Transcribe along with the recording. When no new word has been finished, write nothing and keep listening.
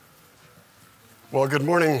Well, good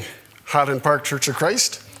morning, Highland Park Church of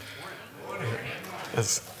Christ.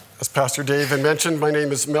 As Pastor Dave had mentioned, my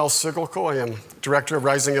name is Mel Sigelko. I am Director of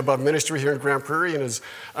Rising Above Ministry here in Grand Prairie, and it's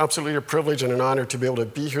absolutely a privilege and an honor to be able to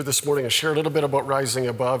be here this morning and share a little bit about Rising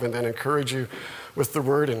Above and then encourage you with the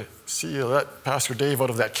word and see you let Pastor Dave out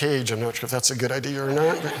of that cage. I'm not sure if that's a good idea or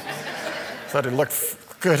not, but thought it looked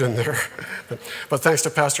good in there. But thanks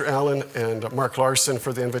to Pastor Allen and Mark Larson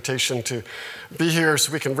for the invitation to be here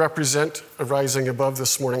so we can represent Rising Above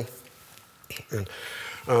this morning. And,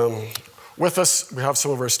 with us, we have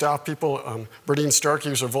some of our staff people. Berdine Starkey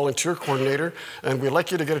is our volunteer coordinator, and we'd like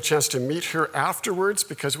you to get a chance to meet her afterwards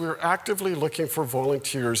because we're actively looking for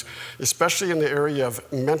volunteers, especially in the area of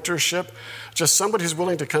mentorship, just somebody who's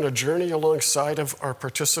willing to kind of journey alongside of our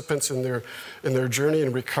participants in their journey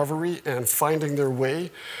in recovery and finding their way.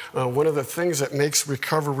 One of the things that makes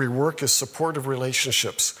recovery work is supportive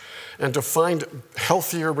relationships. And to find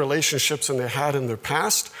healthier relationships than they had in their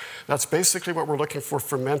past, that's basically what we're looking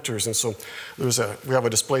for mentors. And so we have a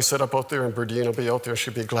display set up out there, and Berdine will be out there.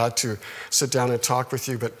 She'd be glad to sit down and talk with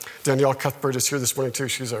you. But Danielle Cuthbert is here this morning too.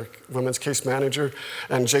 She's our women's case manager.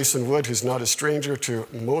 And Jason Wood, who's not a stranger to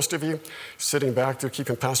most of you, sitting back there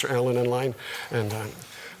keeping Pastor Allen in line. And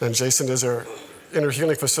then Jason is our inner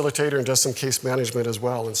healing facilitator and does some case management as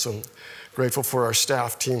well. And so I'm grateful for our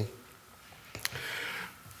staff team.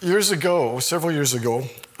 Several years ago,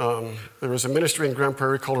 there was a ministry in Grand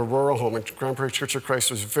Prairie called Aurora Home, and Grand Prairie Church of Christ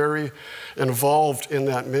was very involved in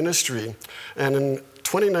that ministry. And in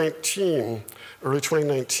 2019, early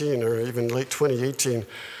 2019, or even late 2018,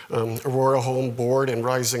 Aurora Home Board and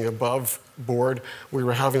Rising Above Board, we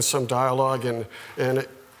were having some dialogue, and it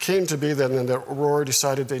came to be that Aurora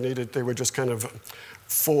decided they would just kind of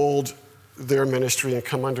fold their ministry and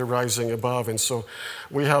come under Rising Above. And so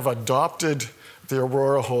we have adopted the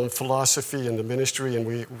Aurora Home philosophy and the ministry, and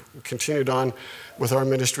we continued on with our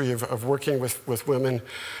ministry of working with women.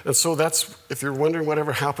 And so that's, if you're wondering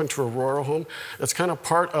whatever happened to Aurora Home, it's kind of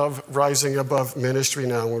part of Rising Above ministry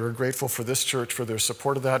now. We're grateful for this church for their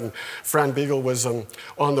support of that. And Fran Beagle was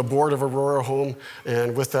on the board of Aurora Home,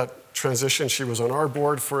 and with that transition, she was on our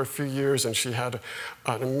board for a few years, and she had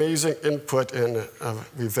an amazing input, and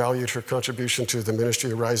we valued her contribution to the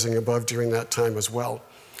ministry of Rising Above during that time as well.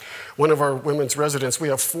 One of our women's residents, we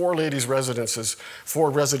have 4 ladies' residences, 4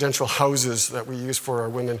 residential houses that we use for our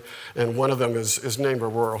women, and one of them is named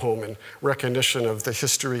Aurora Home in recognition of the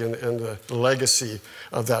history and the legacy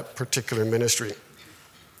of that particular ministry.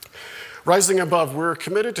 Rising Above, we're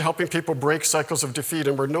committed to helping people break cycles of defeat,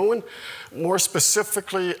 and we're known more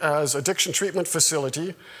specifically as Addiction Treatment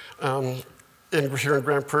Facility here in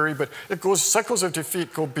Grand Prairie, but cycles of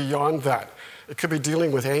defeat go beyond that. It could be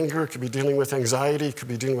dealing with anger, it could be dealing with anxiety, it could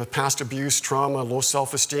be dealing with past abuse, trauma, low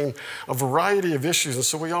self-esteem, a variety of issues. And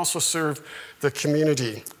so we also serve the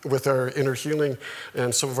community with our inner healing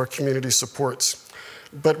and some of our community supports.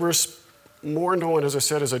 But we're more known, as I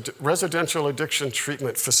said, as a residential addiction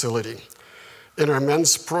treatment facility. In our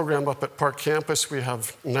men's program up at Park Campus, we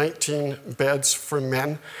have 19 beds for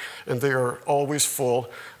men, and they are always full.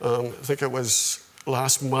 I think it was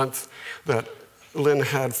last month that Lynn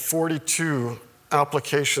had 42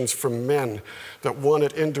 applications from men that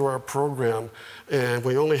wanted into our program, and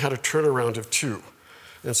we only had a turnaround of 2.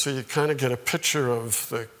 And so you kind of get a picture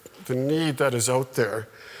of the need that is out there.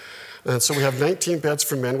 And so we have 19 beds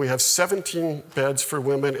for men. We have 17 beds for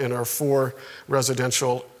women in our 4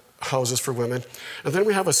 residential houses for women. And then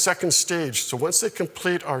we have a second stage. So once they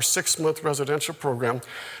complete our 6-month residential program,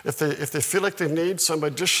 if they feel like they need some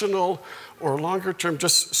additional or longer term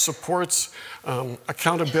just supports,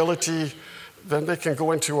 accountability, then they can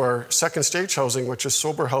go into our second stage housing, which is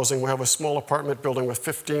sober housing. We have a small apartment building with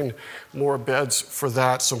 15 more beds for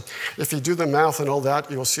that. So if you do the math and all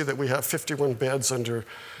that, you'll see that we have 51 beds under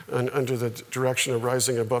the direction of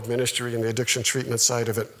Rising Above Ministry and the addiction treatment side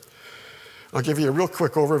of it. I'll give you a real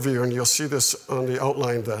quick overview, and you'll see this on the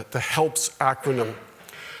outline, the HELPS acronym.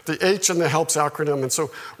 The H in the HELPS acronym, and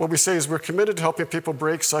so what we say is we're committed to helping people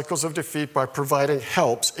break cycles of defeat by providing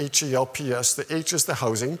HELPS, H-E-L-P-S. The H is the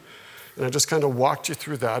housing, and I just kind of walked you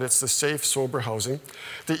through that. It's the safe, sober housing.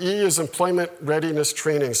 The E is employment readiness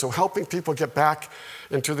training, so helping people get back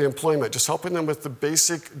into the employment, just helping them with the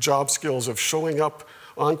basic job skills of showing up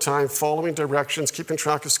on time, following directions, keeping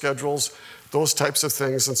track of schedules, those types of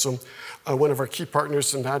things. And so one of our key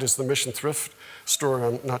partners in that is the Mission Thrift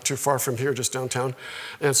store, not too far from here, just downtown.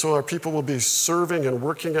 And so our people will be serving and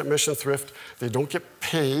working at Mission Thrift. They don't get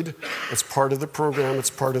paid. It's part of the program. It's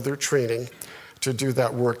part of their training to do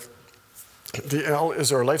that work. The L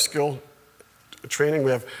is our life skill training.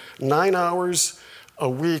 We have 9 hours a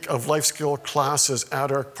week of life skill classes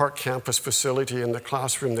at our Park Campus facility in the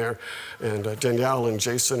classroom there. And Danielle and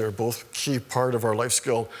Jason are both key part of our life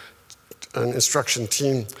skill instruction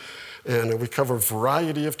team. And we cover a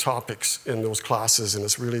variety of topics in those classes, and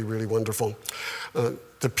it's really, really wonderful.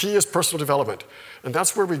 The P is personal development, and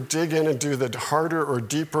that's where we dig in and do the harder or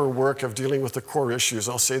deeper work of dealing with the core issues.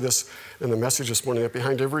 I'll say this in the message this morning, that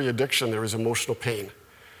behind every addiction there is emotional pain.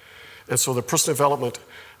 And so the personal development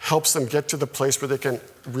helps them get to the place where they can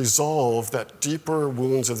resolve that deeper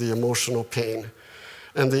wounds of the emotional pain.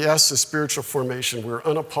 And the S is spiritual formation. We're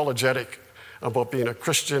unapologetic about being a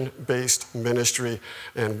Christian-based ministry,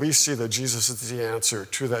 and we see that Jesus is the answer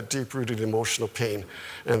to that deep-rooted emotional pain,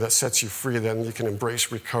 and that sets you free. Then you can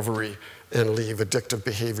embrace recovery and leave addictive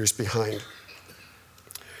behaviors behind.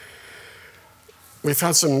 We've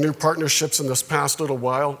had some new partnerships in this past little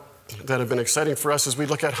while that have been exciting for us as we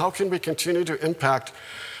look at how can we continue to impact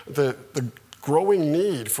the growing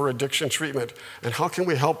need for addiction treatment, and how can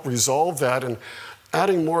we help resolve that. And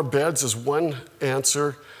adding more beds is one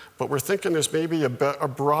answer, but we're thinking there's maybe a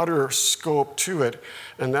broader scope to it,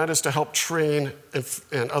 and that is to help train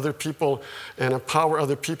and other people and empower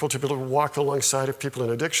other people to be able to walk alongside of people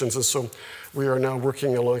in addictions. And so we are now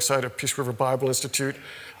working alongside of Peace River Bible Institute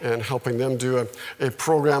and helping them do a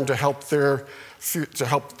program to help the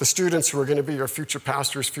students who are going to be our future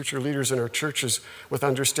pastors, future leaders in our churches with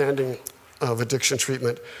understanding of addiction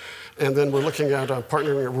treatment. And then we're looking at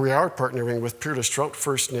partnering with Peerless Trout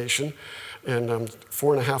First Nation, and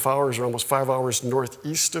 4.5 hours or almost 5 hours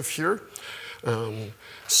northeast of here.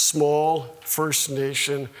 Small First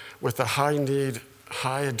Nation with a high need,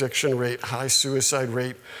 high addiction rate, high suicide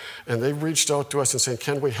rate. And they reached out to us and saying,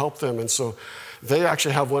 can we help them? And so they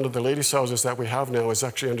actually have one of the ladies' houses that we have now is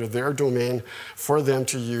actually under their domain for them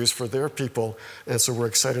to use for their people. And so we're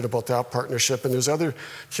excited about that partnership. And there's other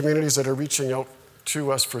communities that are reaching out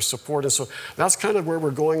to us for support. And so that's kind of where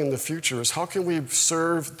we're going in the future, is how can we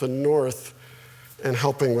serve the North in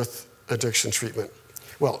helping with addiction treatment?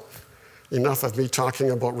 Well, enough of me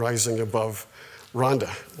talking about rising above. Rhonda,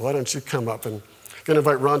 why don't you come up? And I'm going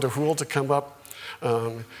to invite Rhonda Houle to come up.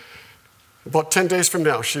 About 10 days from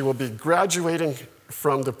now, she will be graduating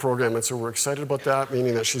from the program, and so we're excited about that,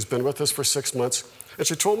 meaning that she's been with us for 6 months. And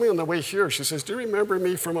she told me on the way here, she says, do you remember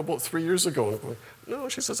me from about 3 years ago? And I'm going, no,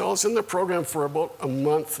 she says, I was in the program for about a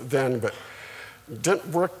month then, but didn't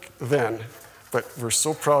work then. But we're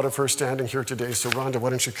so proud of her standing here today. So Rhonda, why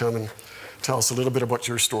don't you come and tell us a little bit about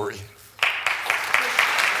your story?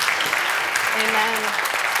 Amen.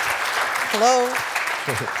 Hello.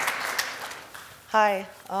 Hi.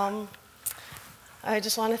 I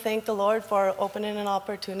just want to thank the Lord for opening an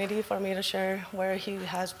opportunity for me to share where He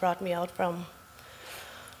has brought me out from.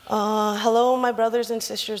 Hello, my brothers and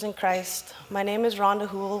sisters in Christ. My name is Rhonda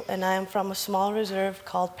Houle, and I am from a small reserve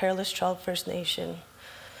called Peerless Trout First Nation.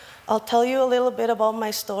 I'll tell you a little bit about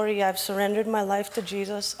my story. I've surrendered my life to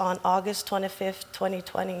Jesus on August 25th,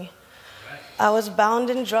 2020. I was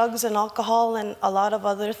bound in drugs and alcohol and a lot of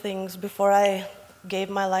other things before I gave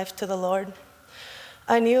my life to the Lord.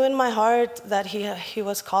 I knew in my heart that he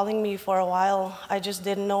was calling me for a while. I just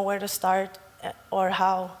didn't know where to start or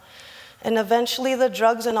how. And eventually the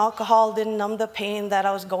drugs and alcohol didn't numb the pain that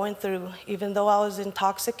I was going through. Even though I was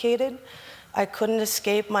intoxicated, I couldn't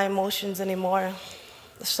escape my emotions anymore.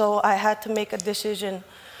 So I had to make a decision,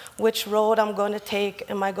 which road I'm going to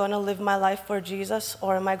take. Am I going to live my life for Jesus,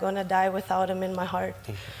 or am I going to die without Him in my heart?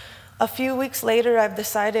 A few weeks later, I've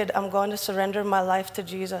decided I'm going to surrender my life to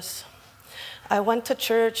Jesus. I went to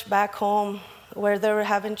church back home where they were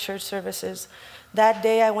having church services. That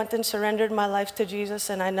day, I went and surrendered my life to Jesus,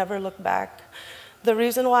 and I never looked back. The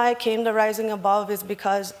reason why I came to Rising Above is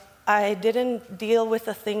because I didn't deal with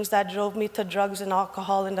the things that drove me to drugs and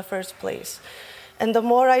alcohol in the first place. And the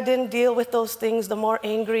more I didn't deal with those things, the more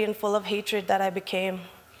angry and full of hatred that I became.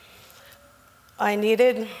 I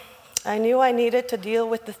knew I needed to deal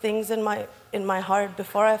with the things in my heart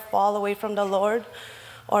before I fall away from the Lord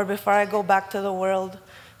or before I go back to the world.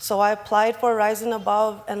 So I applied for Rising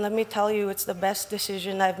Above, and let me tell you, it's the best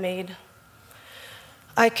decision I've made.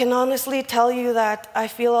 I can honestly tell you that I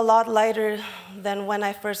feel a lot lighter than when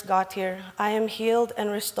I first got here. I am healed and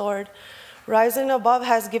restored. Rising Above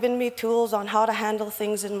has given me tools on how to handle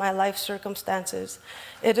things in my life circumstances.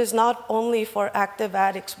 It is not only for active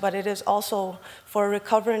addicts, but it is also for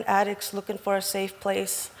recovering addicts looking for a safe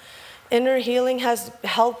place. Inner healing has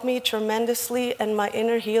helped me tremendously, and my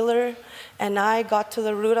inner healer and I got to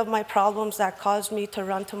the root of my problems that caused me to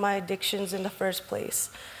run to my addictions in the first place.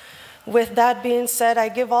 With that being said, I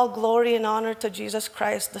give all glory and honor to Jesus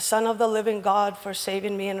Christ, the Son of the living God, for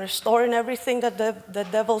saving me and restoring everything that the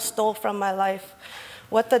devil stole from my life.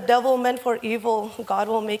 What the devil meant for evil, God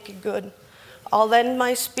will make it good. I'll end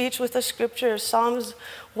my speech with a scripture, Psalms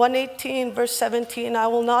 118, verse 17. I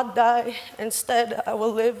will not die. Instead, I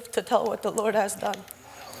will live to tell what the Lord has done.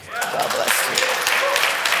 God bless you.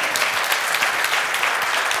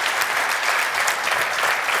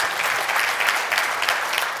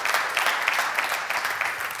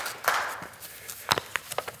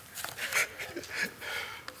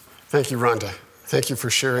 Thank you, Rhonda. Thank you for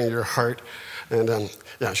sharing your heart. And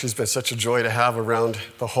she's been such a joy to have around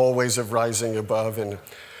the hallways of Rising Above and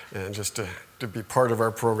just to be part of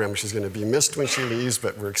our program. She's going to be missed when she leaves,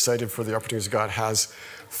 but we're excited for the opportunities God has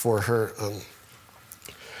for her.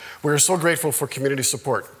 We're so grateful for community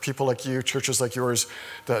support, people like you, churches like yours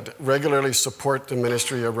that regularly support the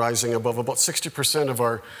ministry of Rising Above. About 60% of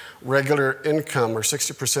our regular income, or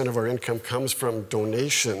 60% of our income, comes from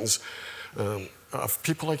donations of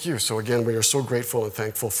people like you. So again, we are so grateful and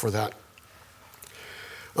thankful for that.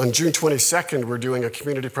 On June 22nd, we're doing a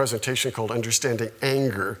community presentation called Understanding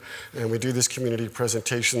Anger, and we do these community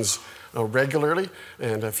presentations regularly,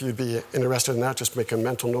 and if you'd be interested in that, just make a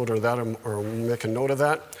mental note of that or make a note of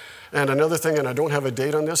that. And another thing, and I don't have a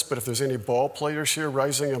date on this, but if there's any ball players here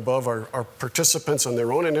Rising Above, our participants on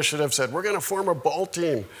their own initiative said, we're going to form a ball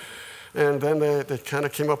team. And then they kind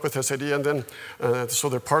of came up with this idea, and then, so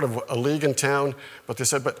they're part of a league in town, but they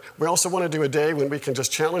said, but we also want to do a day when we can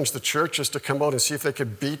just challenge the churches to come out and see if they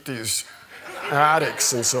could beat these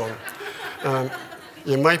addicts. And so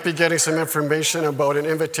you might be getting some information about an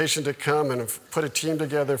invitation to come and put a team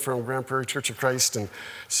together from Grand Prairie Church of Christ and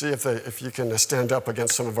see if you can stand up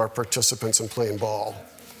against some of our participants in playing ball.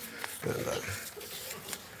 And,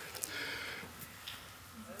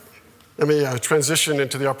 let me transition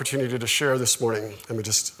into the opportunity to share this morning.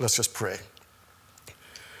 Let's just pray.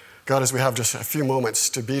 God, as we have just a few moments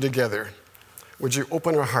to be together, would you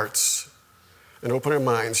open our hearts and open our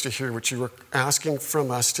minds to hear what you are asking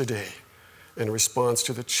from us today in response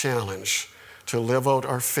to the challenge to live out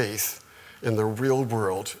our faith in the real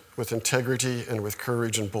world with integrity and with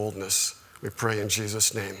courage and boldness. We pray in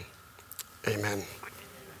Jesus' name. Amen.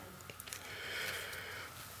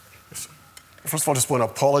 First of all, I just want to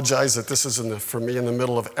apologize that this is for me in the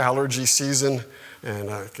middle of allergy season, and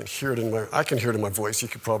I can hear it in my voice. You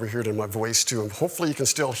can probably hear it in my voice too, and hopefully you can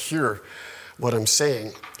still hear what I'm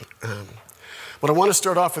saying. But I want to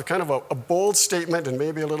start off with kind of a bold statement and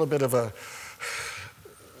maybe a little bit of a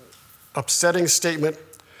upsetting statement.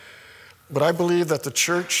 But I believe that the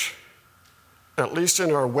church, at least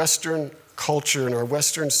in our Western culture, in our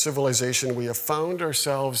Western civilization, we have found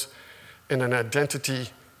ourselves in an identity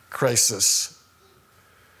crisis.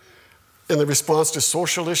 In the response to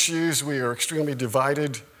social issues, we are extremely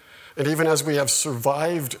divided. And even as we have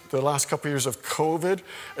survived the last couple of years of COVID,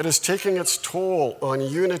 it is taking its toll on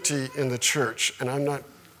unity in the church. And I'm not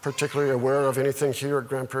particularly aware of anything here at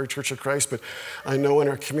Grand Prairie Church of Christ, but I know in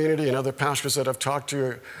our community and other pastors that I've talked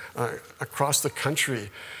to across the country,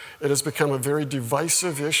 it has become a very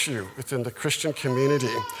divisive issue within the Christian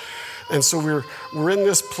community. And so we're in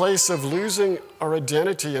this place of losing our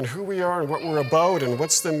identity and who we are and what we're about and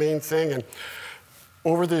what's the main thing. And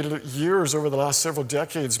over the years, over the last several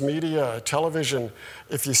decades, media, television,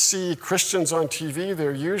 if you see Christians on TV,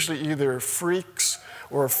 they're usually either freaks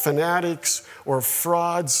or fanatics or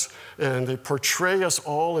frauds, and they portray us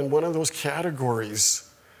all in one of those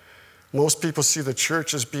categories. Most people see the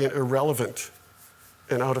church as being irrelevant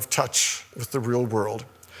and out of touch with the real world.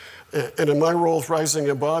 And in my role, Rising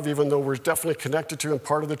Above, even though we're definitely connected to and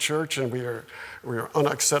part of the church, and we are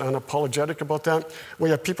unapologetic about that, we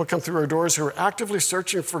have people come through our doors who are actively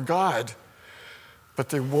searching for God, but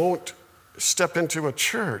they won't step into a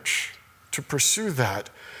church to pursue that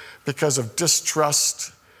because of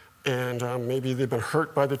distrust, and maybe they've been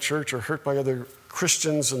hurt by the church or hurt by other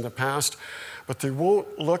Christians in the past, but they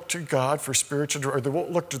won't look to God for spiritual, or they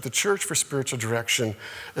won't look to the church for spiritual direction,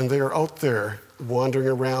 and they are out there wandering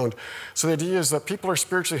around. So the idea is that people are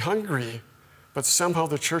spiritually hungry, but somehow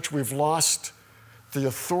the church, we've lost the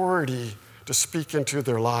authority to speak into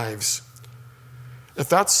their lives. If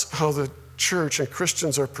that's how the church and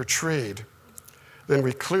Christians are portrayed, then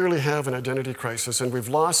we clearly have an identity crisis, and we've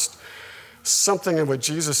lost something in what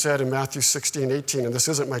Jesus said in Matthew 16:18, and this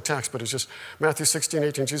isn't my text, but it's just Matthew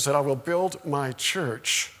 16:18. Jesus said, I will build my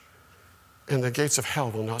church, and the gates of hell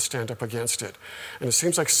will not stand up against it. And it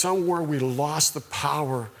seems like somewhere we lost the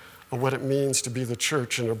power of what it means to be the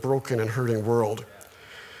church in a broken and hurting world.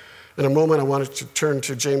 In a moment, I wanted to turn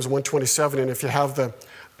to James 1:27, and if you have the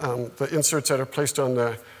inserts that are placed on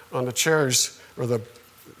the chairs or the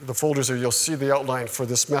folders there, you'll see the outline for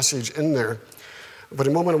this message in there. But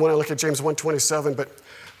in a moment, I want to look at James 1:27, but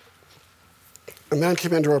A man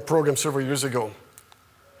came into our program several years ago.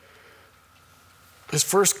 His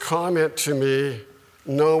first comment to me,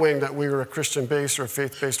 knowing that we were a Christian-based or a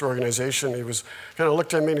faith-based organization, he was kind of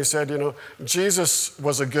looked at me and he said, you know, Jesus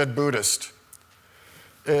was a good Buddhist.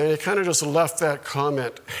 And he kind of just left that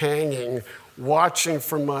comment hanging, watching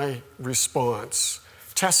for my response,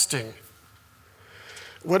 testing.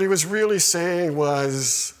 What he was really saying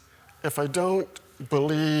was, if I don't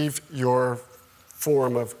believe your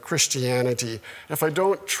form of Christianity, if I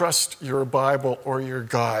don't trust your Bible or your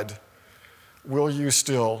God, will you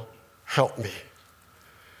still help me?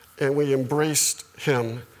 And we embraced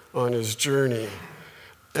him on his journey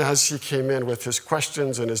as he came in with his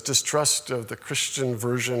questions and his distrust of the Christian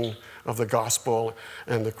version of the gospel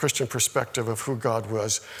and the Christian perspective of who God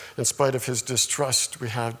was. In spite of his distrust, we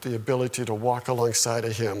had the ability to walk alongside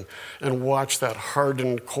of him and watch that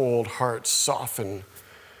hardened, cold heart soften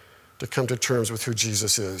to come to terms with who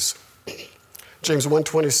Jesus is. James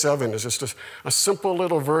 1:27 is just a simple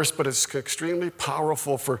little verse, but it's extremely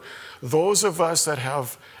powerful for those of us that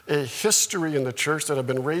have a history in the church, that have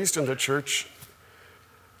been raised in the church.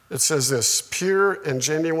 It says this: pure and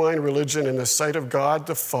genuine religion in the sight of God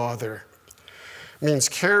the Father means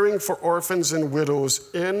caring for orphans and widows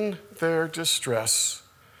in their distress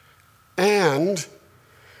and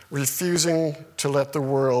refusing to let the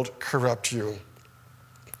world corrupt you.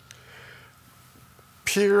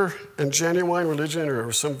 Pure and genuine religion,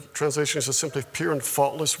 or some translations are simply pure and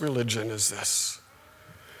faultless religion, is this: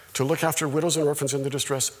 to look after widows and orphans in their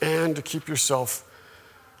distress and to keep yourself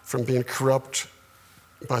from being corrupt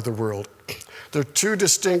by the world. There are two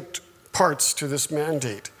distinct parts to this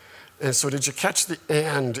mandate. And so did you catch the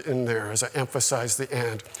and in there as I emphasize the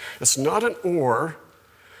and? It's not an or,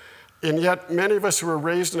 and yet many of us who were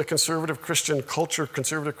raised in a conservative Christian culture,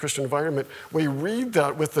 conservative Christian environment, we read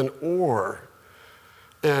that with an or.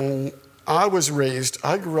 And I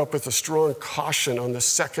grew up with a strong caution on the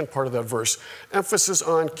second part of that verse. Emphasis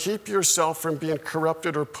on keep yourself from being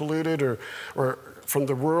corrupted or polluted or from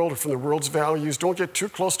the world or from the world's values. Don't get too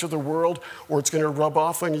close to the world or it's going to rub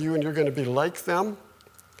off on you and you're going to be like them.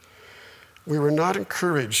 We were not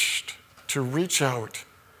encouraged to reach out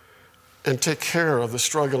and take care of the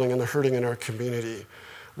struggling and the hurting in our community.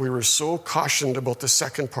 We were so cautioned about the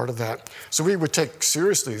second part of that. So we would take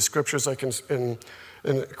seriously scriptures like in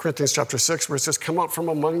Corinthians chapter 6, where it says, come out from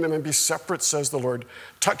among them and be separate, says the Lord.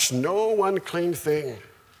 Touch no unclean thing.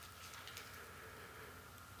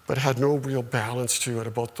 But had no real balance to it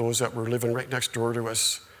about those that were living right next door to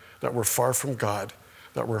us, that were far from God,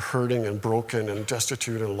 that were hurting and broken and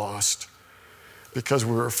destitute and lost, because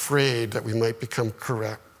we were afraid that we might become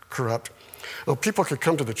corrupt. Well, people could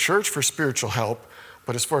come to the church for spiritual help,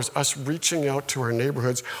 but as far as us reaching out to our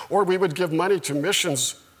neighborhoods, or we would give money to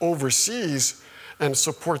missions overseas and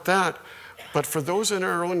support that. But for those in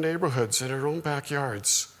our own neighborhoods, in our own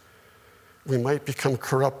backyards, we might become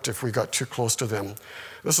corrupt if we got too close to them.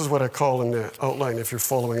 This is what I call in the outline, if you're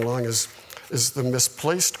following along, is the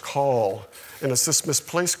misplaced call. And it's this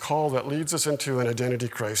misplaced call that leads us into an identity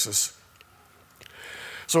crisis.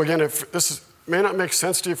 So again, if this may not make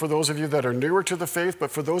sense to you for those of you that are newer to the faith,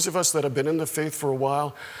 but for those of us that have been in the faith for a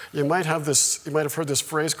while, you might have heard this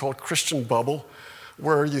phrase called Christian bubble,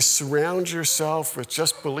 where you surround yourself with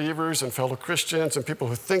just believers and fellow Christians and people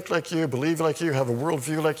who think like you, believe like you, have a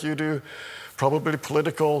worldview like you do, probably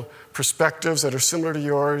political perspectives that are similar to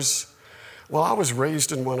yours. Well, I was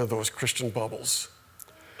raised in one of those Christian bubbles.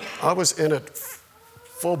 I was in it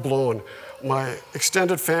full blown. My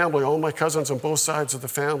extended family, all my cousins on both sides of the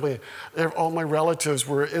family, all my relatives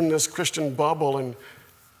were in this Christian bubble, and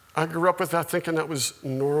I grew up with that thinking that was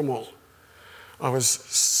normal. I was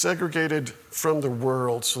segregated from the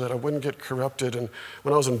world so that I wouldn't get corrupted. And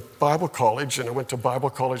when I was in Bible college, and I went to Bible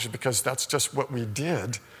college because that's just what we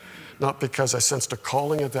did, not because I sensed a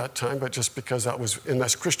calling at that time, but just because that was in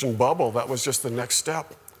this Christian bubble, that was just the next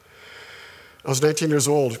step. I was 19 years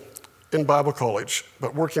old in Bible college,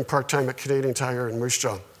 but working part-time at Canadian Tire in Moose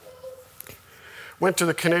Jaw. Went to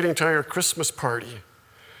the Canadian Tire Christmas party,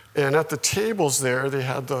 and at the tables there, they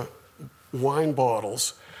had the wine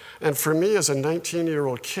bottles. And for me, as a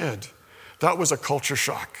 19-year-old kid, that was a culture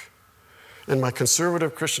shock. In my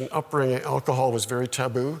conservative Christian upbringing, alcohol was very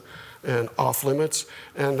taboo and off limits.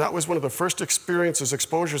 And that was one of the first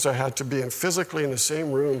exposures I had to be in physically in the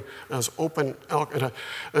same room as open alcohol.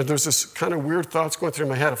 And there's this kind of weird thoughts going through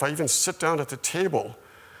my head. If I even sit down at the table,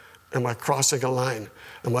 am I crossing a line?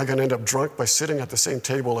 Am I going to end up drunk by sitting at the same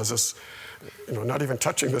table as this, not even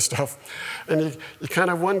touching this stuff? And you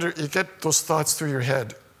kind of wonder, you get those thoughts through your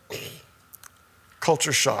head.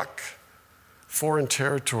 Culture shock, foreign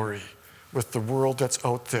territory with the world that's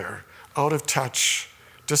out there, out of touch,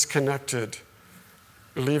 disconnected,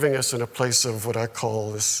 leaving us in a place of what I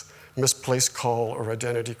call this misplaced call or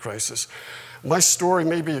identity crisis. My story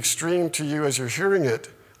may be extreme to you as you're hearing it,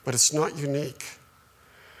 but it's not unique.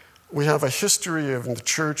 We have a history of in the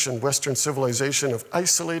church and Western civilization of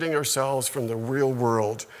isolating ourselves from the real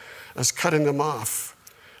world, as cutting them off.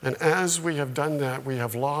 And as we have done that, we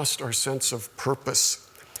have lost our sense of purpose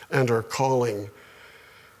and our calling.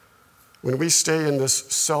 When we stay in this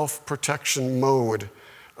self-protection mode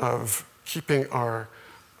of keeping our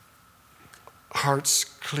hearts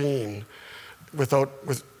clean with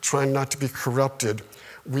trying not to be corrupted,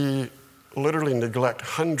 we literally neglect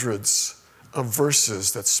hundreds of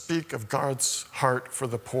verses that speak of God's heart for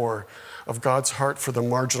the poor, of God's heart for the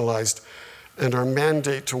marginalized, and our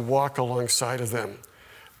mandate to walk alongside of them.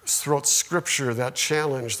 Throughout Scripture, that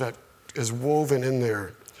challenge that is woven in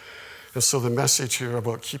there. And so the message here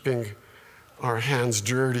about keeping our hands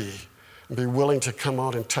dirty and be willing to come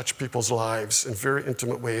out and touch people's lives in very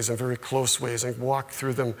intimate ways and very close ways and walk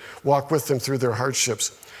with them through their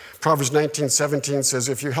hardships. Proverbs 19:17 says,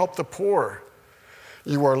 if you help the poor,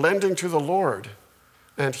 you are lending to the Lord,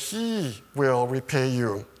 and he will repay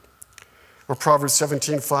you. Or Proverbs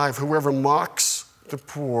 17:5, whoever mocks the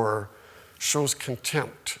poor shows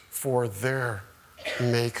contempt for their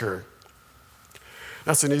maker.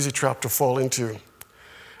 That's an easy trap to fall into.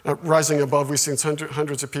 Rising above, we've seen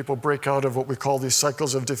hundreds of people break out of what we call these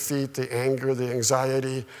cycles of defeat, the anger, the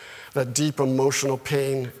anxiety, that deep emotional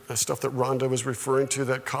pain, the stuff that Rhonda was referring to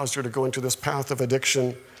that caused her to go into this path of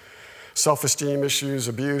addiction, self-esteem issues,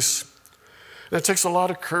 abuse. And it takes a lot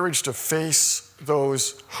of courage to face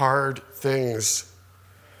those hard things.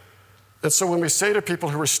 And so when we say to people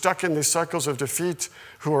who are stuck in these cycles of defeat,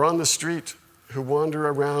 who are on the street, who wander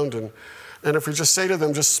around, and if we just say to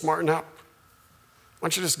them, just smarten up, why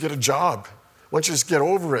don't you just get a job? Why don't you just get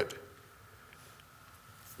over it?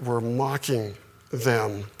 We're mocking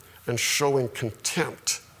them and showing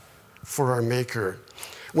contempt for our Maker.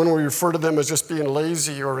 When we refer to them as just being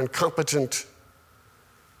lazy or incompetent,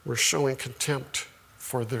 we're showing contempt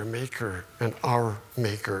for their Maker and our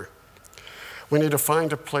Maker. We need to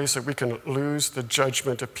find a place that we can lose the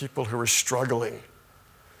judgment of people who are struggling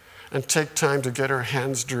and take time to get our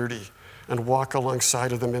hands dirty and walk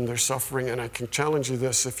alongside of them in their suffering. And I can challenge you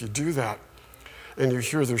this, if you do that and you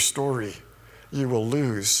hear their story, you will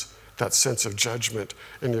lose that sense of judgment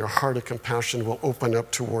and your heart of compassion will open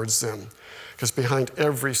up towards them. Because behind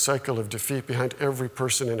every cycle of defeat, behind every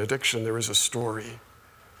person in addiction, there is a story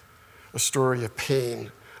of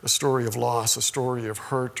pain, a story of loss, a story of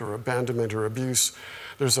hurt or abandonment or abuse.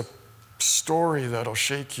 There's a story that'll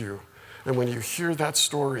shake you. And when you hear that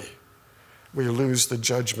story, we lose the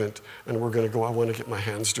judgment and we're going to go, I want to get my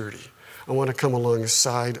hands dirty. I want to come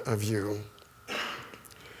alongside of you.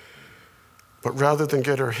 But rather than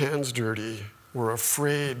get our hands dirty, we're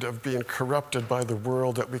afraid of being corrupted by the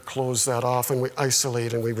world, that we close that off and we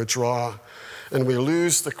isolate and we withdraw. And we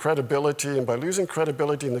lose the credibility, and by losing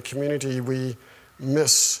credibility in the community, we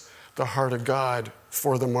miss the heart of God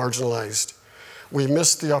for the marginalized. We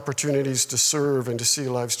miss the opportunities to serve and to see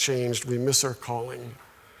lives changed. We miss our calling.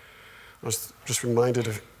 I was just reminded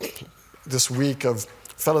of this week of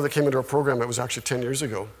a fellow that came into our program. It was actually 10 years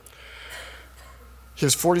ago. He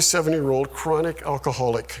was a 47-year-old chronic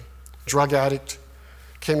alcoholic, drug addict,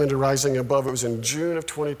 came into Rising Above. It was in June of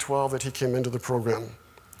 2012 that he came into the program.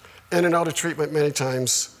 In and out of treatment many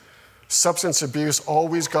times. Substance abuse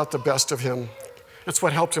always got the best of him. It's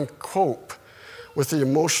what helped him cope with the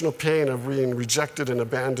emotional pain of being rejected and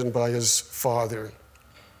abandoned by his father.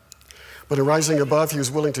 But in Rising Above, he was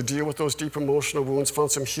willing to deal with those deep emotional wounds,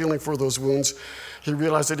 found some healing for those wounds. He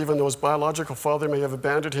realized that even though his biological father may have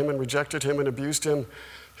abandoned him and rejected him and abused him,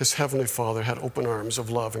 his heavenly Father had open arms of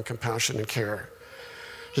love and compassion and care.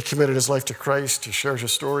 He committed his life to Christ. He shared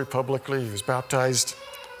his story publicly. He was baptized.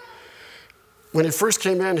 When he first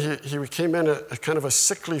came in, he came in a kind of a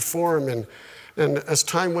sickly form, and as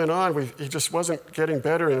time went on, he just wasn't getting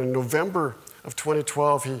better. And in November of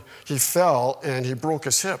 2012, he fell and he broke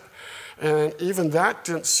his hip. And even that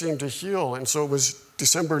didn't seem to heal. And so it was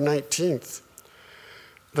December 19th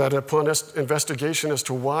that upon investigation as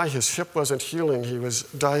to why his hip wasn't healing, he was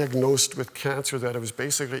diagnosed with cancer that was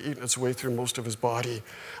basically eating its way through most of his body,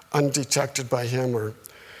 undetected by him.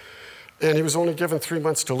 And he was only given 3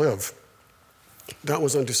 months to live. That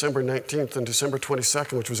was on December 19th. And December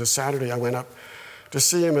 22nd, which was a Saturday, I went up to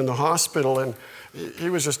see him in the hospital, and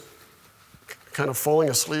he was just kind of falling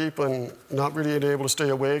asleep and not really able to stay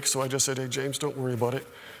awake. So I just said, hey, James, don't worry about it.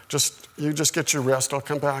 You just get your rest. I'll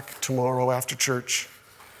come back tomorrow after church.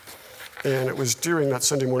 And it was during that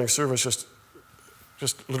Sunday morning service, just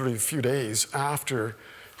just literally a few days after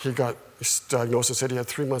he got diagnosed and said he had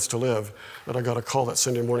 3 months to live, that I got a call that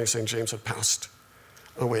Sunday morning saying James had passed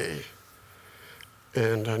away.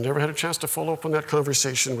 And I never had a chance to follow up on that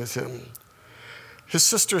conversation with him. His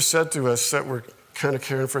sister said to us that we're kind of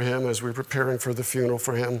caring for him as we're preparing for the funeral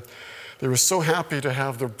for him. They were so happy to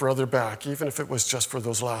have their brother back, even if it was just for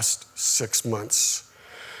those last 6 months.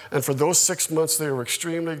 And for those 6 months, they were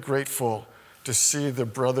extremely grateful to see their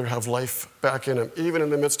brother have life back in him, even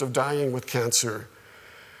in the midst of dying with cancer.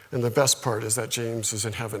 And the best part is that James is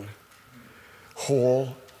in heaven,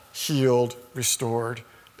 whole, healed, restored,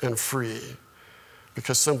 and free,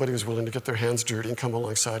 because somebody was willing to get their hands dirty and come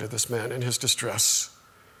alongside of this man in his distress,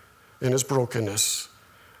 in his brokenness,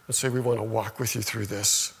 and say, we want to walk with you through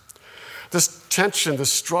this. This tension,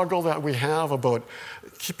 this struggle that we have about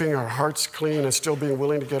keeping our hearts clean and still being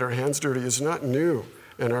willing to get our hands dirty is not new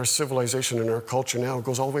in our civilization, in our culture now. It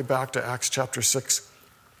goes all the way back to Acts chapter 6.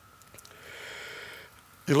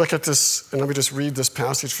 You look at this, and let me just read this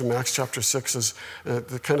passage from Acts chapter 6 as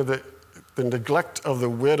the neglect of the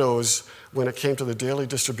widows when it came to the daily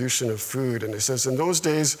distribution of food. And it says, in those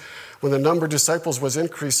days, when the number of disciples was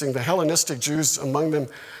increasing, the Hellenistic Jews among them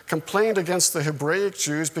complained against the Hebraic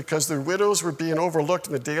Jews because their widows were being overlooked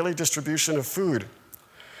in the daily distribution of food.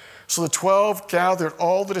 So the 12 gathered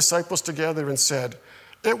all the disciples together and said,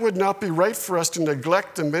 it would not be right for us to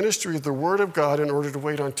neglect the ministry of the Word of God in order to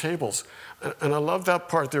wait on tables. And I love that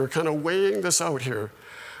part. They were kind of weighing this out here,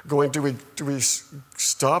 going, do we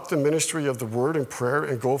stop the ministry of the Word and prayer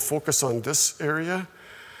and go focus on this area?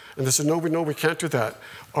 And they said, no, we can't do that.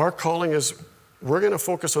 Our calling is, we're going to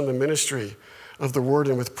focus on the ministry of the Word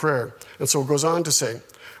and with prayer. And so it goes on to say,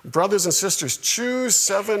 brothers and sisters, choose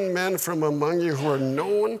 7 men from among you who are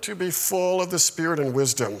known to be full of the Spirit and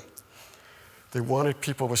wisdom. They wanted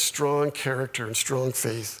people with strong character and strong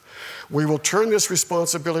faith. We will turn this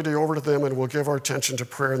responsibility over to them and we'll give our attention to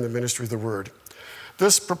prayer and the ministry of the Word.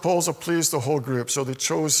 This proposal pleased the whole group, so they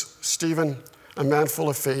chose Stephen, a man full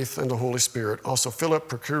of faith and the Holy Spirit. Also Philip,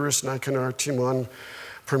 Prochorus, Nicanor, Timon,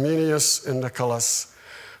 Parmenius, and Nicholas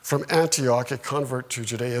from Antioch, a convert to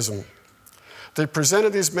Judaism. They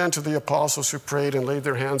presented these men to the apostles who prayed and laid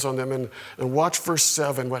their hands on them. And watch verse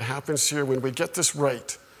 7, what happens here when we get this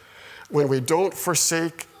right. When we don't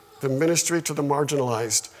forsake the ministry to the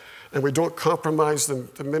marginalized, and we don't compromise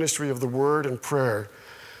the ministry of the Word and prayer.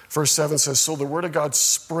 Verse 7 says, so the Word of God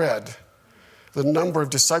spread. The number of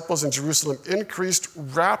disciples in Jerusalem increased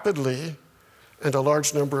rapidly, and a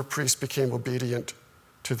large number of priests became obedient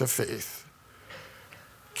to the faith.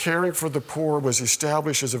 Caring for the poor was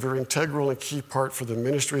established as a very integral and key part for the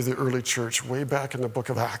ministry of the early church way back in the book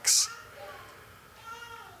of Acts.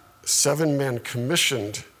 7 men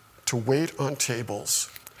commissioned to wait on tables.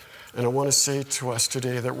 And I want to say to us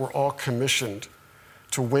today that we're all commissioned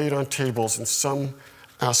to wait on tables in some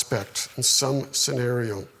aspect, in some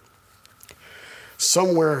scenario.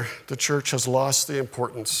 Somewhere the church has lost the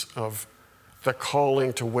importance of the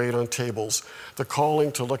calling to wait on tables, the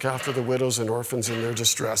calling to look after the widows and orphans in their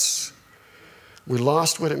distress. We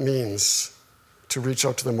lost what it means to reach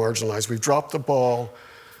out to the marginalized. We've dropped the ball,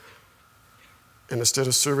 and instead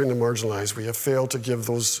of serving the marginalized, we have failed to give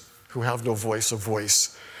those who have no voice a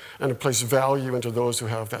voice, and to place value into those who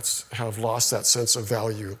have lost that sense of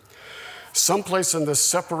value. Someplace in this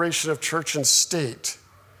separation of church and state,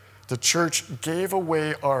 the church gave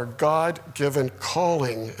away our God-given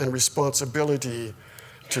calling and responsibility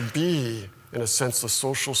to be, in a sense, the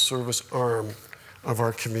social service arm of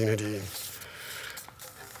our community.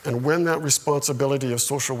 And when that responsibility of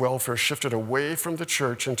social welfare shifted away from the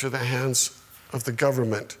church into the hands of the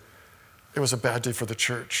government, it was a bad day for the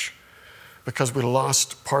church, because we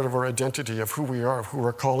lost part of our identity of who we are, of who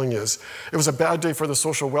our calling is. It was a bad day for the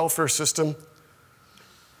social welfare system,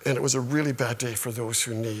 and it was a really bad day for those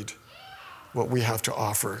who need what we have to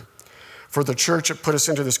offer. For the church, it put us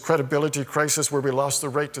into this credibility crisis where we lost the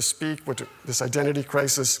right to speak, this identity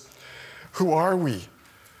crisis. Who are we?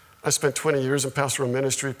 I spent 20 years in pastoral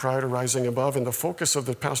ministry prior to Rising Above, and the focus of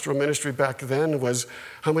the pastoral ministry back then was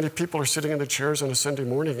how many people are sitting in the chairs on a Sunday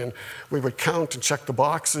morning, and we would count and check the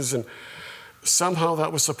boxes, and somehow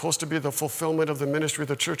that was supposed to be the fulfillment of the ministry of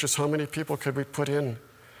the church, is how many people could we put in.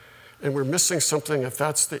 And we're missing something if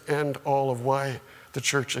that's the end all of why the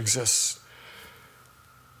church exists.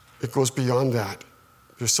 It goes beyond that.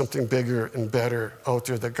 There's something bigger and better out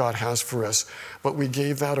there that God has for us, but we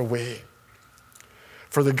gave that away.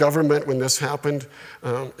 For the government, when this happened,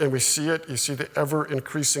 and we see it, you see the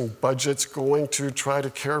ever-increasing budgets going to try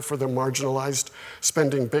to care for the marginalized,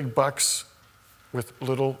 spending big bucks with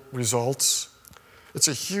little results. It's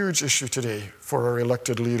a huge issue today for our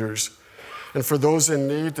elected leaders. And for those in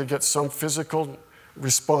need, they get some physical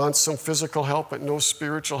response, some physical help, but no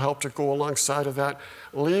spiritual help to go alongside of that,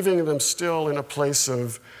 leaving them still in a place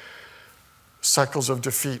of cycles of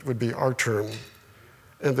defeat would be our term.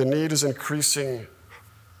 And the need is increasing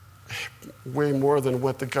way more than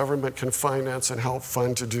what the government can finance and help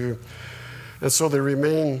fund to do. And so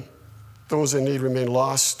those in need remain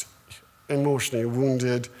lost, emotionally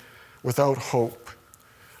wounded, without hope.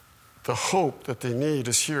 The hope that they need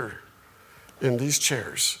is here in these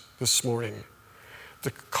chairs this morning.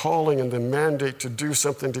 The calling and the mandate to do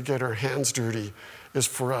something to get our hands dirty is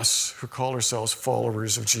for us who call ourselves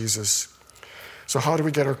followers of Jesus. So how do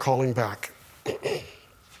we get our calling back?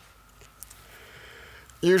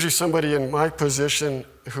 Usually somebody in my position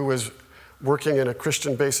who is working in a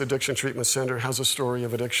Christian-based addiction treatment center has a story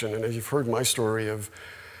of addiction. And you've heard my story of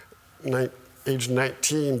age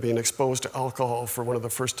 19 being exposed to alcohol for one of the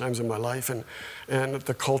first times in my life, and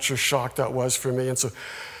the culture shock that was for me. And so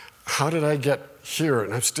how did I get here?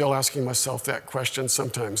 And I'm still asking myself that question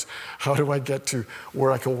sometimes. How do I get to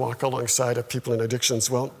where I can walk alongside of people in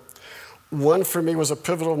addictions? Well, one for me was a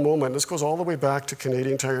pivotal moment. This goes all the way back to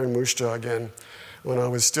Canadian Tire in Moose Jaw again, when I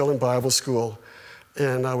was still in Bible school.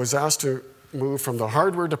 And I was asked to move from the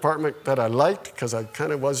hardware department that I liked, because I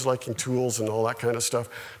kind of was liking tools and all that kind of stuff,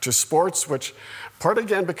 to sports, which part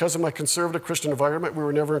again because of my conservative Christian environment, we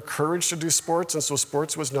were never encouraged to do sports, and so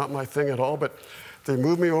sports was not my thing at all. But they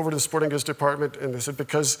moved me over to the sporting goods department, and they said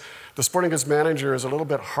because the sporting goods manager is a little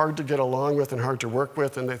bit hard to get along with and hard to work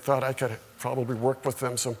with, and they thought I could probably work with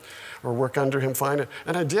them or work under him fine.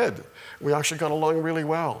 And I did. We actually got along really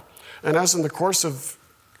well. And as in the course of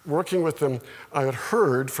working with them, I had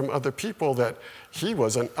heard from other people that he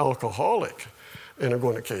was an alcoholic. And I'm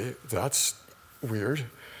going, okay, that's weird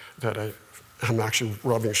that I'm actually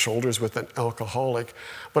rubbing shoulders with an alcoholic.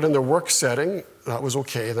 But in the work setting, that was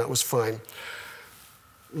okay, that was fine.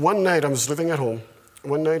 One night, I was living at home.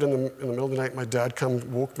 One night in the middle of the night, my dad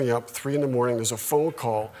woke me up, 3 a.m. There's a phone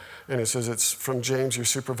call, and he says, it's from James, your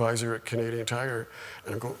supervisor at Canadian Tire.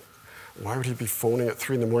 And I go, why would he be phoning at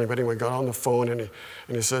 3 a.m? But anyway, I got on the phone, and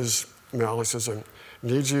he says, Mel, he says, I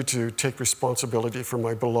need you to take responsibility for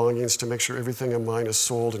my belongings, to make sure everything of mine is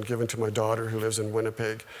sold and given to my daughter who lives in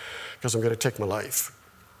Winnipeg, because I'm going to take my life.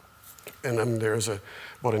 And I'm there as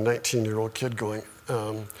about a 19-year-old kid going,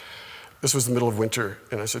 this was the middle of winter,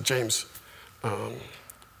 and I said, James,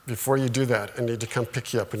 before you do that, I need to come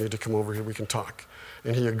pick you up. I need to come over here, we can talk.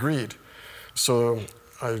 And he agreed. So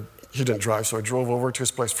he didn't drive, so I drove over to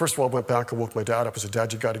his place. First of all, I went back and woke my dad up. I said,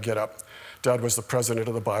 Dad, you got to get up. Dad was the president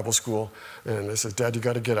of the Bible school. And I said, Dad, you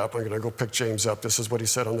got to get up. I'm going to go pick James up. This is what he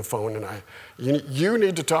said on the phone. And you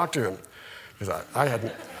need to talk to him. Because I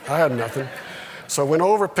had nothing. So I went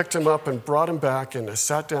over, picked him up, and brought him back. And I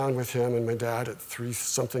sat down with him and my dad at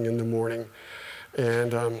 3-something in the morning.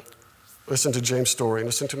 And listened to James' story and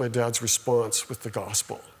listened to my dad's response with the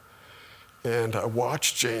gospel. And I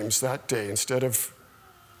watched James that day, instead of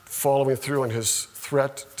following through on his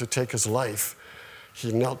threat to take his life,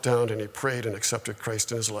 he knelt down and he prayed and accepted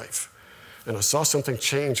Christ in his life. And I saw something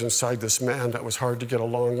change inside this man that was hard to get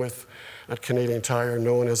along with at Canadian Tire,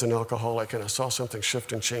 known as an alcoholic, and I saw something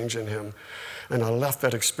shift and change in him. And I left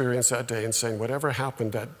that experience that day and saying, whatever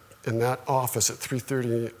happened in that office at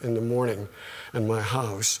 3:30 in the morning in my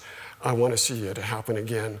house, I want to see it happen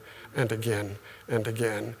again and again and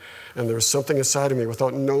again. And there was something inside of me,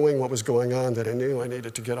 without knowing what was going on, that I knew I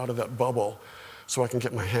needed to get out of that bubble so I can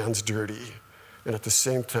get my hands dirty and at the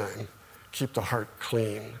same time keep the heart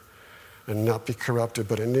clean and not be corrupted.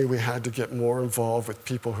 But I knew we had to get more involved with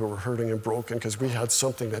people who were hurting and broken, because we had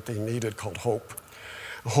something that they needed called hope.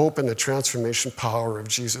 Hope in the transformation power of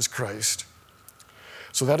Jesus Christ.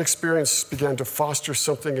 So that experience began to foster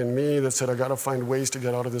something in me that said, I got to find ways to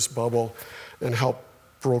get out of this bubble and help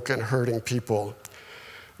broken, hurting people.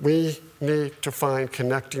 We need to find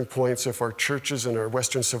connecting points if our churches and our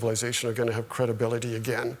Western civilization are going to have credibility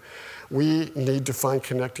again. We need to find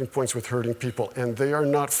connecting points with hurting people, and they are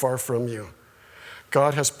not far from you.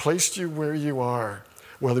 God has placed you where you are,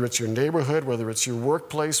 whether it's your neighborhood, whether it's your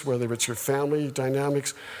workplace, whether it's your family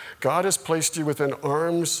dynamics. God has placed you within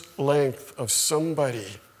arm's length of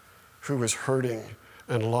somebody who is hurting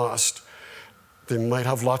and lost. They might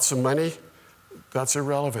have lots of money. That's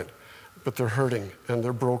irrelevant. But they're hurting and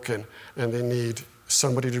they're broken and they need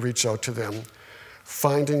somebody to reach out to them.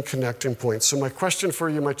 Finding connecting points. So my question for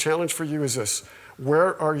you, my challenge for you is this: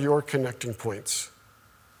 where are your connecting points?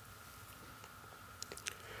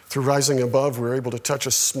 Through Rising Above, we're able to touch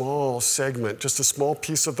a small segment, just a small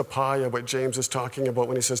piece of the pie of what James is talking about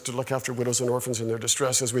when he says to look after widows and orphans in their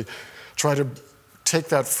distress, as we try to take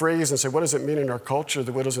that phrase and say, what does it mean in our culture,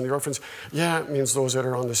 the widows and the orphans? Yeah, it means those that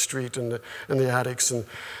are on the street and the addicts. And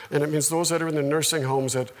it means those that are in the nursing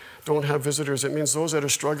homes that don't have visitors. It means those that are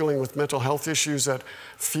struggling with mental health issues, that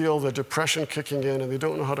feel the depression kicking in and they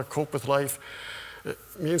don't know how to cope with life. It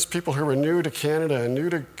means people who are new to Canada and new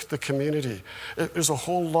to the community. There's a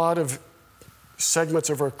whole lot of segments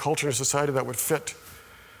of our culture and society that would fit.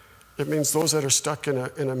 It means those that are stuck in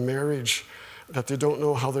a marriage that they don't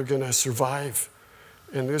know how they're going to survive.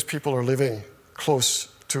 And those people are living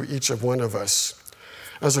close to each of one of us.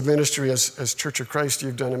 As a ministry, as Church of Christ,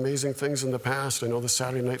 you've done amazing things in the past. I know the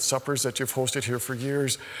Saturday night suppers that you've hosted here for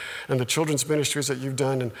years and the children's ministries that you've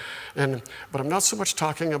done. But I'm not so much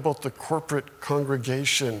talking about the corporate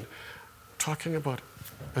congregation, I'm talking about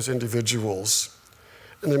as individuals.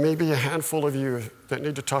 And there may be a handful of you that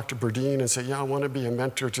need to talk to Berdine and say, yeah, I want to be a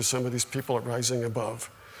mentor to some of these people at Rising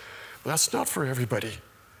Above. But that's not for everybody.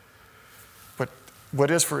 But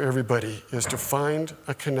what is for everybody is to find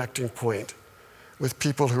a connecting point with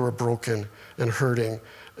people who are broken and hurting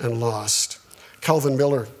and lost. Calvin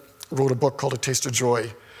Miller wrote a book called A Taste of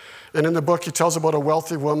Joy. And in the book, he tells about a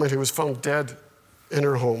wealthy woman who was found dead in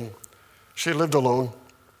her home. She lived alone.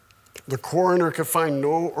 The coroner could find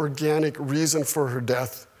no organic reason for her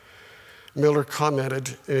death. Miller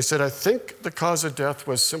commented, and he said, I think the cause of death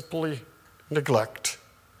was simply neglect.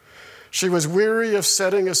 She was weary of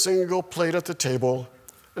setting a single plate at the table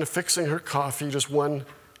and fixing her coffee just one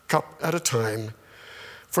cup at a time.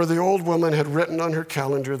 For the old woman had written on her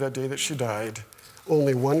calendar that day that she died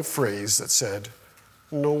only one phrase that said,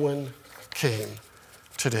 no one came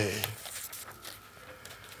today.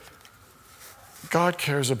 God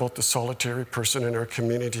cares about the solitary person in our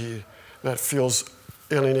community that feels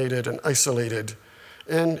alienated and isolated.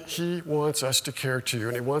 And he wants us to care too.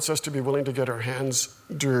 And he wants us to be willing to get our hands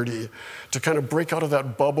dirty, to kind of break out of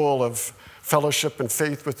that bubble of fellowship and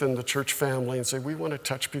faith within the church family and say, we want to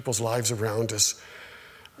touch people's lives around us.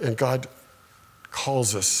 And God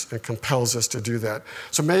calls us and compels us to do that.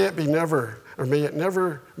 So may it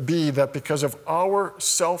never be that because of our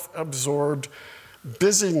self-absorbed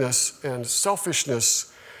busyness and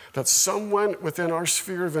selfishness, that someone within our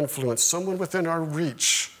sphere of influence, someone within our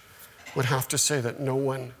reach, would have to say that no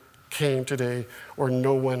one came today or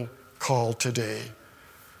no one called today.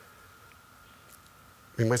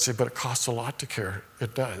 We might say, but it costs a lot to care.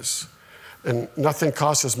 It does. And nothing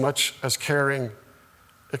costs as much as caring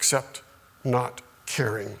except not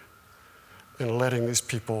caring and letting these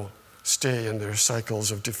people stay in their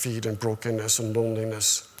cycles of defeat and brokenness and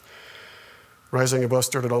loneliness. Rising Above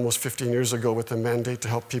started almost 15 years ago with a mandate to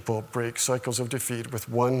help people break cycles of defeat with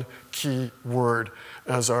one key word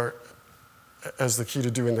as the key to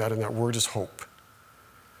doing that, and that word is hope.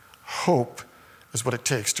 Hope is what it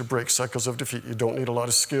takes to break cycles of defeat. You don't need a lot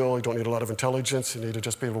of skill, you don't need a lot of intelligence, you need to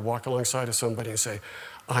just be able to walk alongside of somebody and say,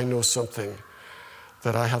 I know something,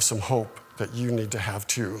 that I have some hope that you need to have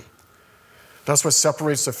too. That's what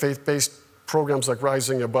separates the faith-based programs like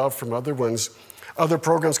Rising Above from other ones. Other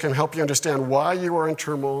programs can help you understand why you are in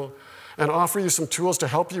turmoil and offer you some tools to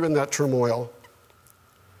help you in that turmoil.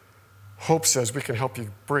 Hope says we can help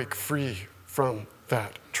you break free from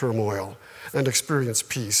that turmoil and experience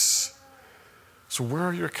peace. So where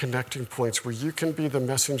are your connecting points where you can be the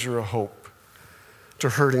messenger of hope to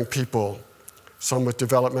hurting people, some with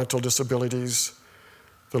developmental disabilities,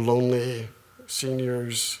 the lonely,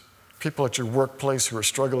 seniors, people at your workplace who are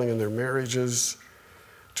struggling in their marriages,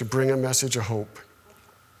 to bring a message of hope?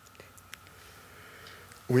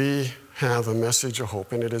 We have a message of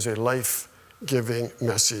hope, and it is a life-giving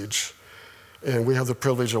message. And we have the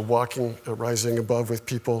privilege of walking, Rising Above with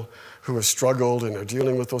people who have struggled and are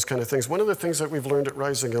dealing with those kind of things. One of the things that we've learned at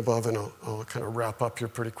Rising Above, and I'll kind of wrap up here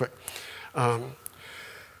pretty quick.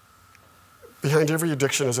 Behind every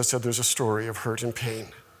addiction, as I said, there's a story of hurt and pain.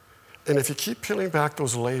 And if you keep peeling back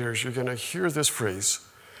those layers, you're going to hear this phrase.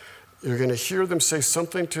 You're going to hear them say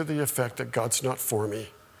something to the effect that God's not for me.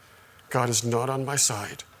 God is not on my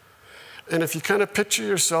side. And if you kind of picture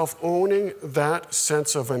yourself owning that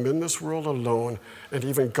sense of I'm in this world alone and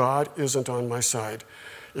even God isn't on my side,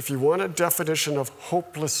 if you want a definition of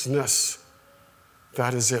hopelessness,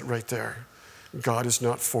 that is it right there. God is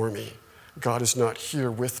not for me. God is not here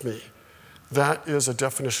with me. That is a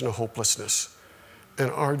definition of hopelessness. And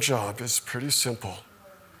our job is pretty simple.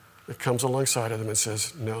 It comes alongside of them and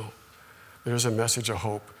says, no, there's a message of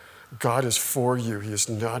hope. God is for you. He is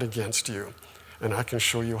not against you. And I can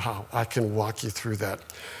show you how. I can walk you through that.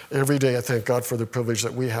 Every day I thank God for the privilege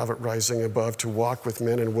that we have at Rising Above to walk with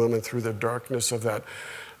men and women through the darkness of that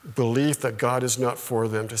belief that God is not for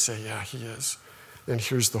them, to say, yeah, he is. And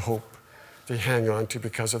here's the hope they hang on to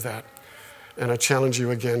because of that. And I challenge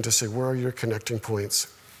you again to say, where are your connecting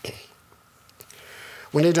points?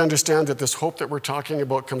 We need to understand that this hope that we're talking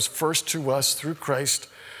about comes first to us through Christ,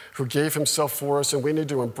 who gave himself for us, and we need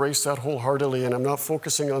to embrace that wholeheartedly. And I'm not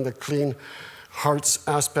focusing on the clean hearts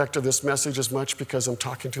aspect of this message as much because I'm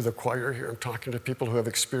talking to the choir here. I'm talking to people who have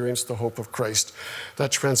experienced the hope of Christ,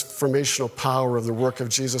 that transformational power of the work of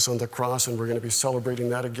Jesus on the cross, and we're going to be celebrating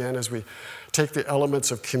that again as we take the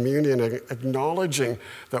elements of communion, acknowledging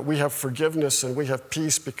that we have forgiveness and we have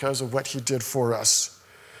peace because of what he did for us.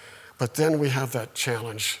 But then we have that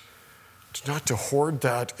challenge, not to hoard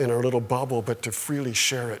that in our little bubble, but to freely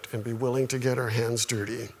share it and be willing to get our hands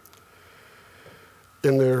dirty.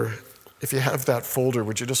 In there, if you have that folder,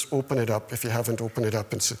 would you just open it up if you haven't opened it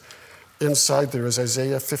up? And inside there is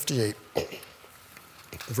Isaiah 58,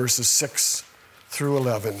 verses 6 through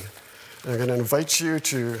 11. And I'm going to invite you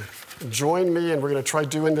to join me, and we're going to try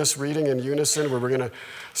doing this reading in unison, where we're going to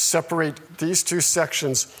separate these two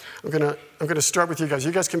sections. I'm going to start with you guys.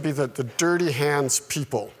 You guys can be the dirty hands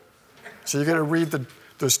people. So you're going to read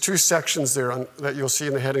those two sections there that you'll see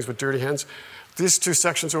in the headings with dirty hands. These two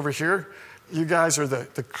sections over here, you guys are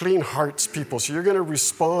the clean hearts people. So you're going to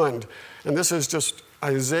respond. And this is just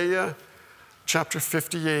Isaiah chapter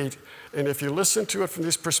 58. And if you listen to it from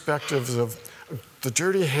these perspectives of the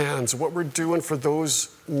dirty hands, what we're doing for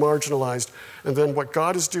those marginalized, and then what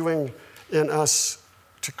God is doing in us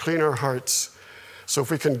to clean our hearts. So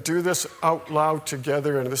if we can do this out loud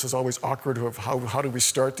together, and this is always awkward of how do we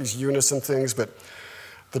start these unison things, but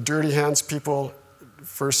the dirty hands people,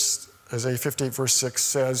 Isaiah 58 verse 6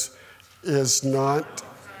 says, is not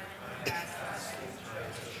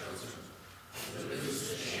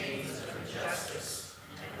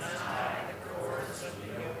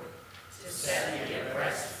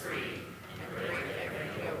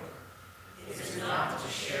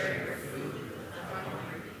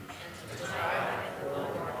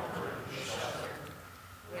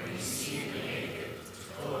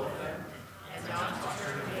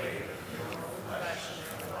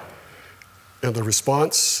and the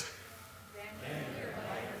response,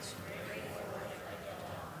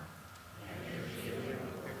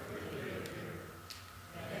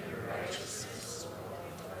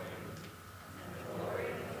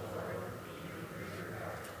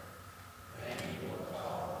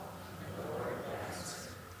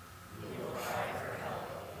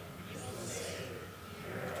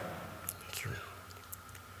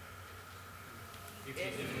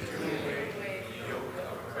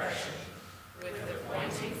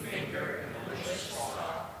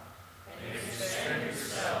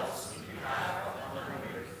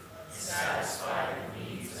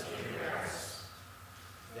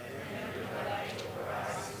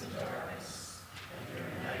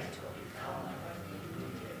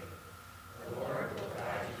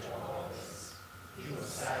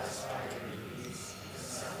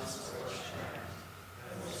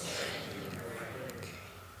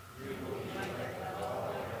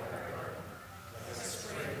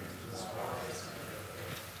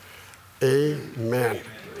 amen.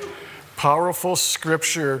 Powerful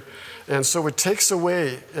scripture. And so it takes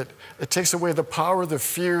away the power, the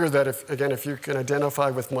fear that if you can identify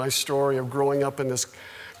with my story of growing up in this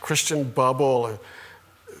Christian bubble,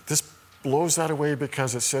 this blows that away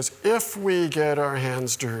because it says, if we get our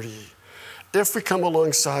hands dirty, if we come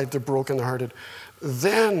alongside the brokenhearted,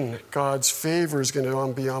 then God's favor is going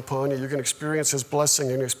to be upon you. You're going to experience his blessing,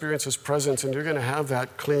 you're going to experience his presence, and you're going to have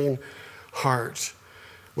that clean heart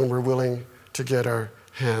when we're willing to get our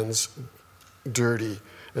hands dirty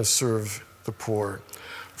and serve the poor.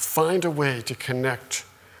 Find a way to connect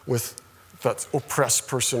with that oppressed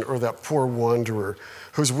person or that poor wanderer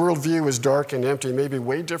whose worldview is dark and empty, maybe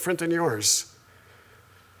way different than yours.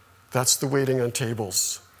 That's the waiting on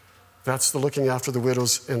tables. That's the looking after the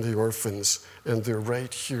widows and the orphans. And they're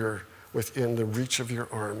right here within the reach of your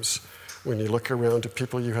arms when you look around to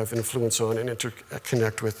people you have influence on and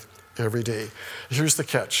interconnect with every day. Here's the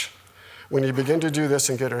catch. When you begin to do this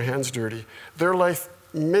and get our hands dirty, their life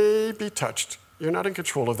may be touched. You're not in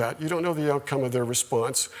control of that. You don't know the outcome of their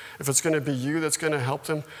response. If it's going to be you that's going to help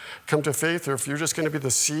them come to faith, or if you're just going to be the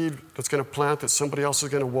seed that's going to plant that somebody else is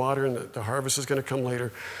going to water and the harvest is going to come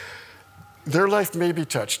later. Their life may be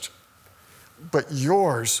touched, but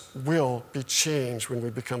yours will be changed when we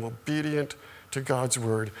become obedient to God's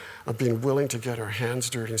word of being willing to get our hands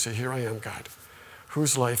dirty and say, here I am, God.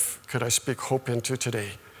 Whose life could I speak hope into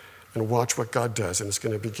today? And watch what God does. And it's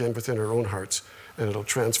going to begin within our own hearts, and it'll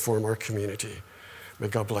transform our community. May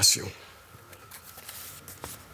God bless you.